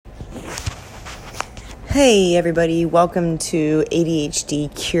Hey everybody, welcome to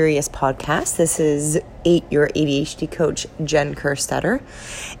ADHD Curious Podcast. This is your ADHD coach, Jen Kerstetter,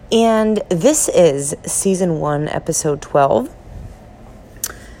 and this is Season 1, Episode 12.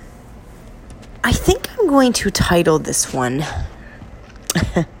 I think I'm going to title this one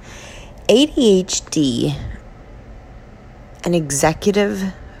ADHD, an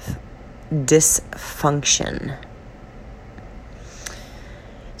Executive Dysfunction.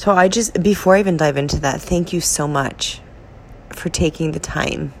 So before I even dive into that, thank you so much for taking the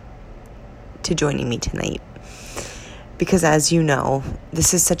time to joining me tonight. Because as you know,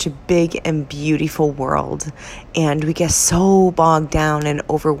 this is such a big and beautiful world, and we get so bogged down and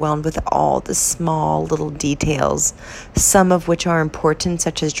overwhelmed with all the small little details, some of which are important,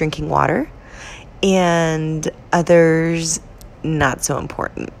 such as drinking water, and others not so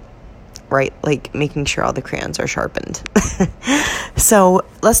important. Right? Like making sure all the crayons are sharpened. So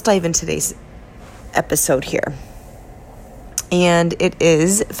let's dive into today's episode here. And it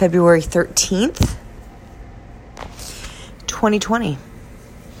is February 13th, 2020.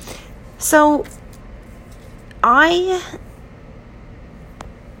 So I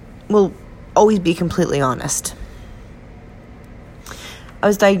will always be completely honest. I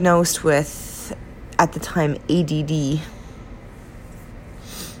was diagnosed with, at the time, ADD.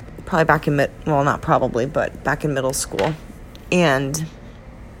 Probably back in back in middle school. And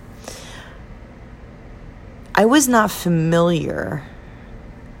I was not familiar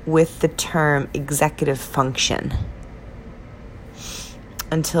with the term executive function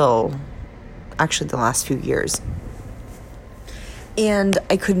until actually the last few years. And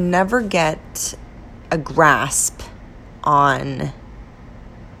I could never get a grasp on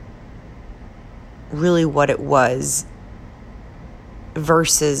really what it was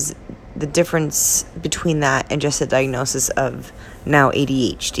versus the difference between that and just a diagnosis of now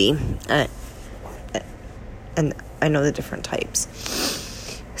ADHD. And I know the different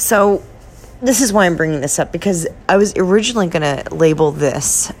types. So this is why I'm bringing this up, because I was originally going to label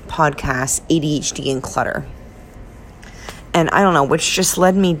this podcast ADHD and Clutter. And I don't know, which just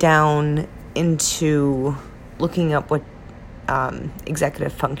led me down into looking up what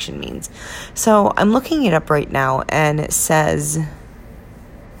executive function means. So I'm looking it up right now, and it says,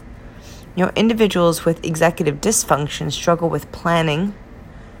 individuals with executive dysfunction struggle with planning,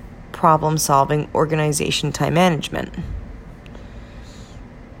 problem solving, organization, time management.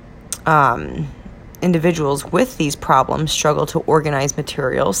 Individuals with these problems struggle to organize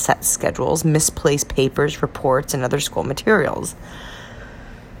materials, set schedules, misplace papers, reports, and other school materials.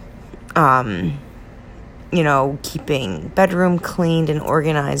 Keeping bedroom cleaned and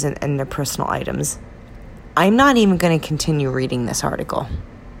organized and their personal items. I'm not even going to continue reading this article,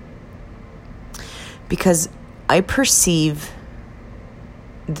 because I perceive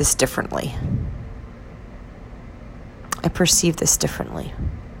this differently.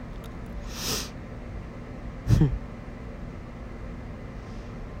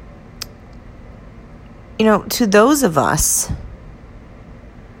 To those of us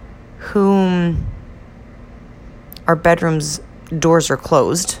whom our bedrooms' doors are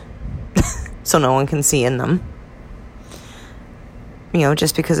closed, so no one can see in them,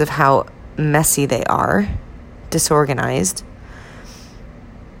 just because of how messy they are, disorganized.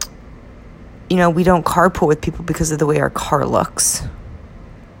 We don't carpool with people because of the way our car looks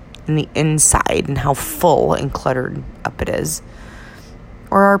and the inside and how full and cluttered up it is,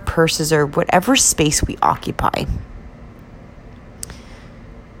 or our purses, or whatever space we occupy.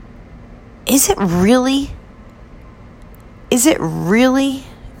 Is it really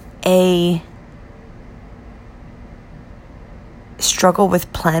a struggle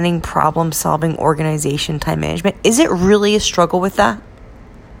with planning, problem solving, organization, time management? Is it really a struggle with that?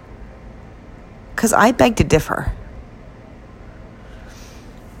 Because I beg to differ.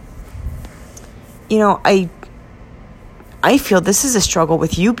 I feel this is a struggle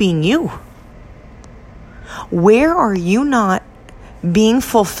with you being you. Where are you not being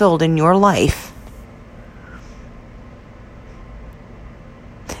fulfilled in your life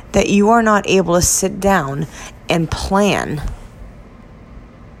that you are not able to sit down and plan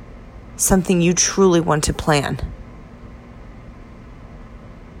something you truly want to plan?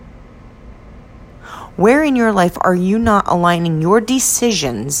 Where in your life are you not aligning your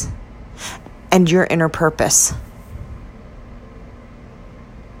decisions and your inner purpose?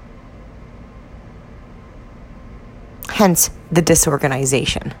 Hence the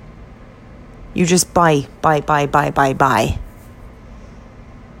disorganization. You just buy.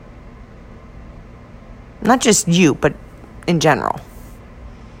 Not just you, but in general.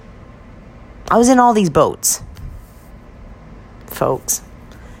 I was in all these boats, folks.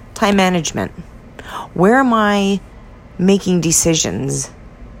 Time management. Where am I making decisions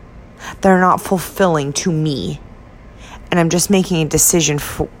that are not fulfilling to me? And I'm just making a decision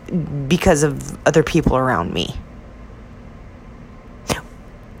because of other people around me.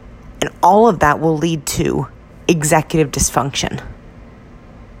 And all of that will lead to executive dysfunction.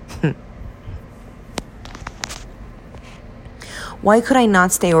 Why could I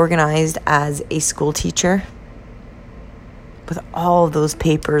not stay organized as a school teacher? With all of those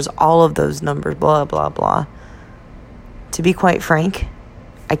papers, all of those numbers, blah, blah, blah. To be quite frank,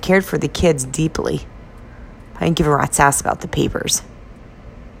 I cared for the kids deeply. I didn't give a rat's ass about the papers.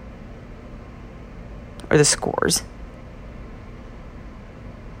 Or the scores.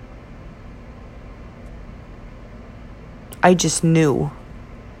 I just knew.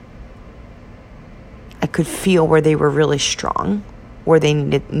 I could feel where they were really strong, where they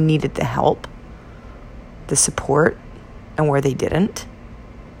needed the help, the support, and where they didn't.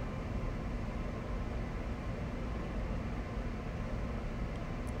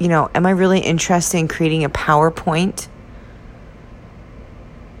 You know, am I really interested in creating a PowerPoint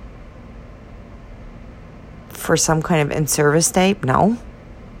for some kind of in-service day? No.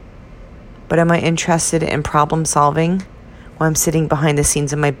 But am I interested in problem solving while I'm sitting behind the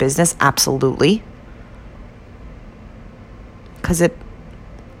scenes of my business? Absolutely. Because it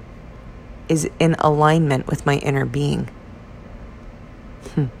is in alignment with my inner being.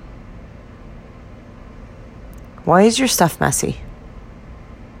 Why is your stuff messy?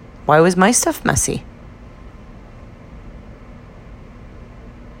 Why was my stuff messy?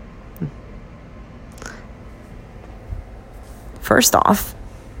 First off,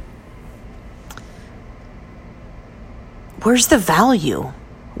 where's the value?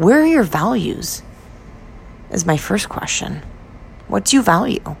 Where are your values? Is my first question. What do you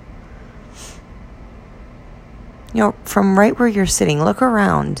value? You know, from right where you're sitting, look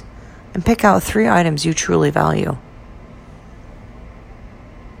around and pick out 3 items you truly value.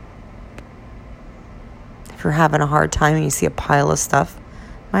 If you're having a hard time and you see a pile of stuff,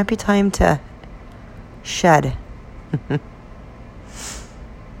 it might be time to shed.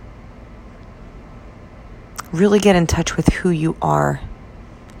 Really get in touch with who you are,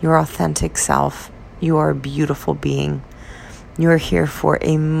 your authentic self. You are a beautiful being. You are here for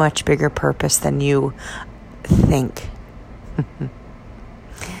a much bigger purpose than you think.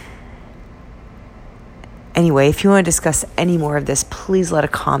 Anyway, if you want to discuss any more of this, please let a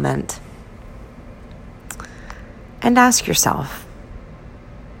comment. And ask yourself,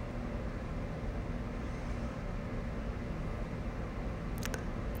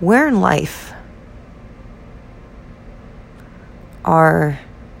 where in life are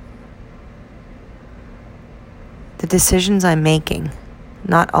the decisions I'm making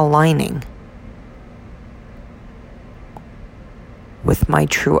not aligning with my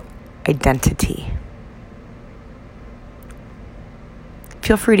true identity?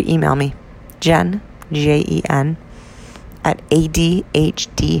 Feel free to email me, Jen, Jen, at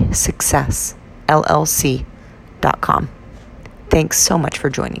adhdsuccessllc.com. Thanks so much for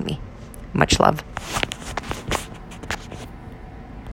joining me. Much love.